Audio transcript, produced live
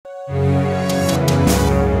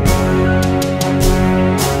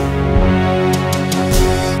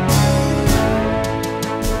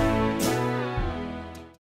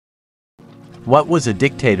What was a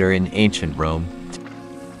dictator in ancient Rome?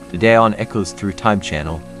 Today on Echoes Through Time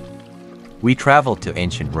channel, we travel to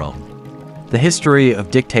ancient Rome. The history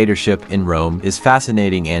of dictatorship in Rome is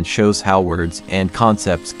fascinating and shows how words and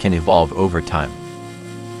concepts can evolve over time.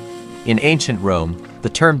 In ancient Rome, the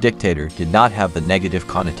term dictator did not have the negative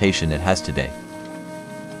connotation it has today.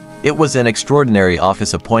 It was an extraordinary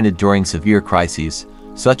office appointed during severe crises,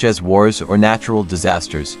 such as wars or natural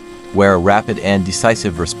disasters, where a rapid and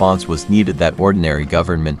decisive response was needed that ordinary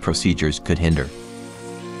government procedures could hinder.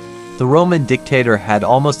 The Roman dictator had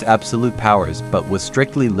almost absolute powers but was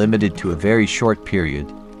strictly limited to a very short period,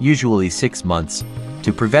 usually 6 months,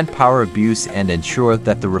 to prevent power abuse and ensure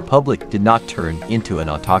that the republic did not turn into an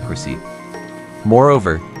autocracy.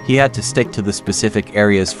 Moreover, he had to stick to the specific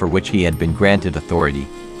areas for which he had been granted authority,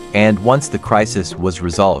 and once the crisis was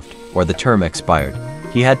resolved, or the term expired,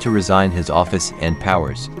 he had to resign his office and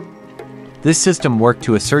powers. This system worked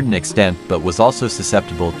to a certain extent but was also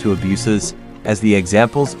susceptible to abuses, as the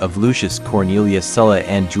examples of Lucius Cornelius Sulla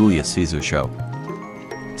and Julius Caesar show.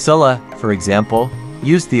 Sulla, for example,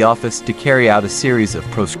 used the office to carry out a series of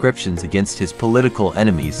proscriptions against his political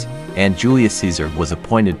enemies, and Julius Caesar was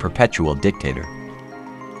appointed perpetual dictator.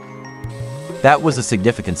 That was a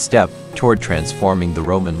significant step toward transforming the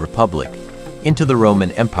Roman Republic into the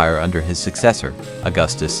Roman Empire under his successor,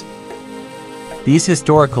 Augustus. These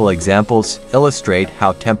historical examples illustrate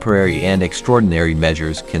how temporary and extraordinary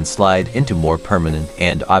measures can slide into more permanent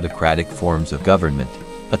and autocratic forms of government,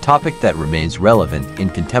 a topic that remains relevant in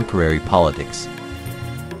contemporary politics.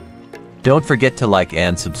 Don't forget to like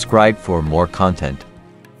and subscribe for more content.